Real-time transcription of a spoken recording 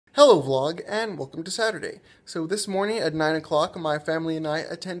Hello vlog, and welcome to Saturday. So this morning at 9 o'clock, my family and I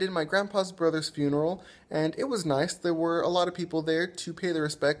attended my grandpa's brother's funeral, and it was nice. There were a lot of people there to pay their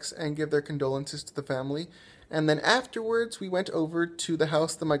respects and give their condolences to the family. And then afterwards, we went over to the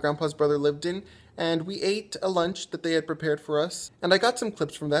house that my grandpa's brother lived in, and we ate a lunch that they had prepared for us. And I got some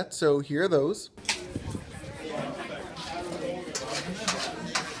clips from that, so here are those.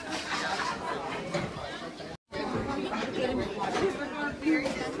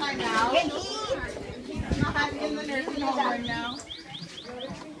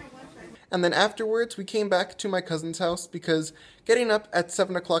 And then afterwards, we came back to my cousin's house because getting up at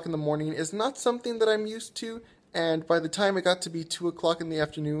 7 o'clock in the morning is not something that I'm used to, and by the time it got to be 2 o'clock in the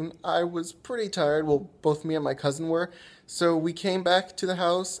afternoon, I was pretty tired. Well, both me and my cousin were. So we came back to the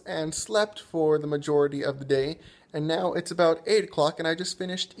house and slept for the majority of the day. And now it's about 8 o'clock and I just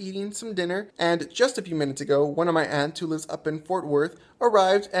finished eating some dinner. And just a few minutes ago, one of my aunts who lives up in Fort Worth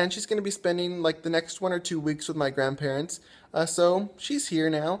arrived, and she's going to be spending like the next 1 or 2 weeks with my grandparents. So she's here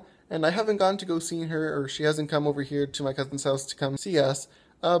now. And I haven't gone to go see her, or she hasn't come over here to my cousin's house to come see us.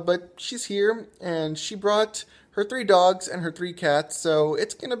 But she's here, and she brought her 3 dogs and her 3 cats, so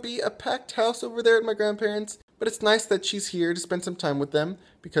it's going to be a packed house over there at my grandparents'. But it's nice that she's here to spend some time with them,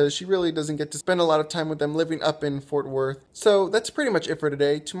 because she really doesn't get to spend a lot of time with them living up in Fort Worth. So that's pretty much it for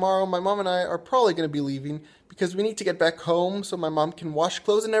today. Tomorrow, my mom and I are probably going to be leaving, because we need to get back home so my mom can wash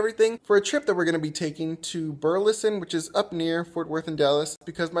clothes and everything for a trip that we're going to be taking to Burleson, which is up near Fort Worth and Dallas,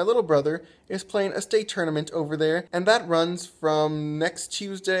 because my little brother is playing a state tournament over there, and that runs from next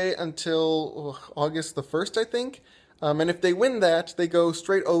Tuesday until August the 1st, I think. And if they win that, they go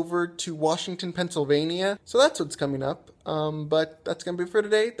straight over to Washington, Pennsylvania. So that's what's coming up. But that's going to be it for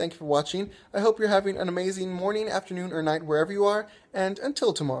today. Thank you for watching. I hope you're having an amazing morning, afternoon, or night wherever you are. And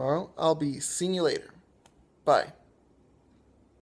until tomorrow, I'll be seeing you later. Bye.